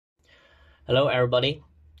Hello everybody,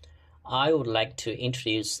 I would like to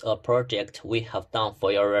introduce a project we have done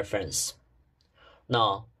for your reference.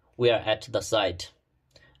 Now we are at the site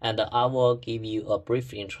and I will give you a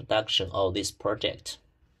brief introduction of this project.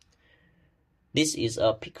 This is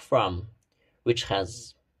a pig farm which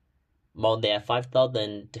has more than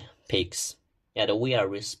 5,000 pigs and we are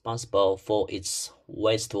responsible for its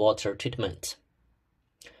wastewater treatment.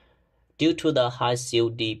 Due to the high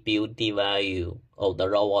COD BOD value of the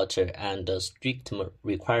raw water and the strict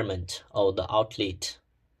requirement of the outlet,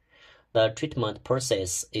 the treatment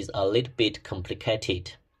process is a little bit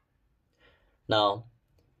complicated. Now,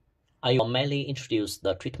 I will mainly introduce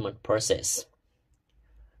the treatment process.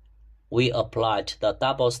 We applied the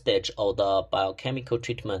double stage of the biochemical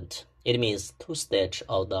treatment. It means 2 stages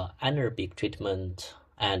of the anaerobic treatment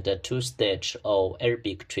and 2 stages of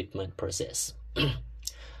aerobic treatment process.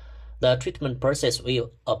 The treatment process we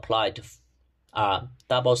applied are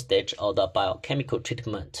double stage of the biochemical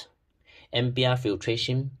treatment, MBR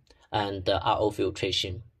filtration and RO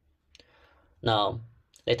filtration. Now,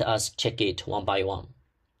 let us check it one by one.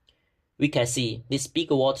 We can see this big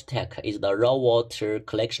water tank is the raw water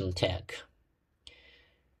collection tank.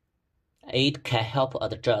 It can help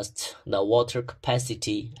adjust the water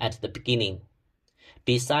capacity at the beginning.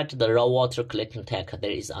 Beside the raw water collection tank, there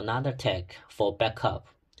is another tank for backup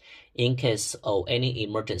in case of any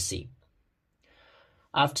emergency.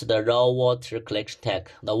 After the raw water collection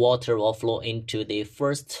tank, the water will flow into the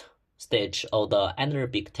first stage of the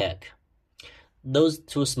anaerobic tank. Those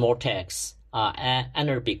 2 small tanks are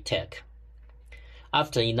anaerobic tank.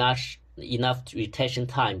 After enough retention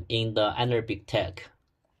time in the anaerobic tank,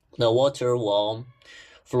 the water will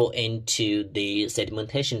flow into the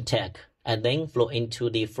sedimentation tank and then flow into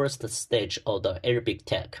the first stage of the aerobic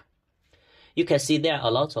tank. You can see there are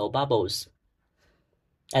a lot of bubbles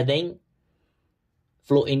and then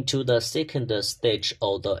flow into the second stage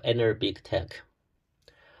of the anaerobic tank.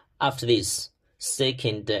 After this,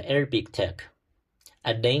 second aerobic tank,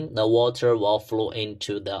 and then the water will flow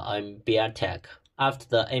into the MBR tank. After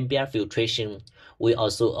the MBR filtration, we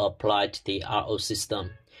also applied the RO system.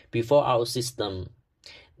 Before RO system,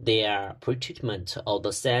 there are pre-treatment of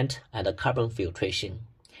the sand and the carbon filtration.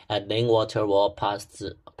 And then water will pass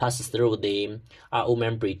through the RO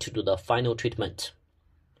membrane to do the final treatment.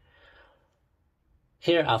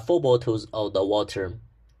 Here are 4 bottles of the water.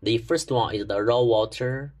 The first one is the raw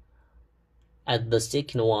water, and the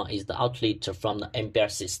second one is the outlet from the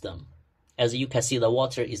MBR system. As you can see, the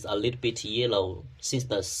water is a little bit yellow since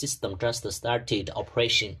the system just started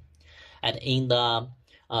operation and in the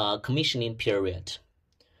commissioning period.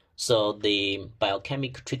 So the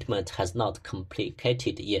biochemical treatment has not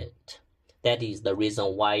completed yet. That is the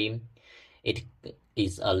reason why it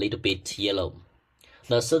is a little bit yellow.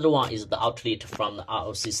 The third one is the outlet from the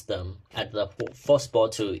RO system, and the fourth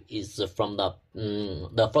bottle is from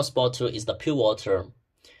the first bottle is the pure water,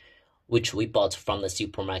 which we bought from the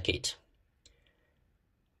supermarket.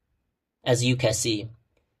 As you can see,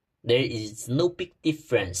 there is no big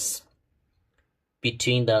difference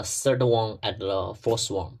between the third one and the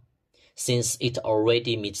fourth one, since it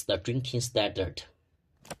already meets the drinking standard.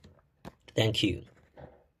 Thank you.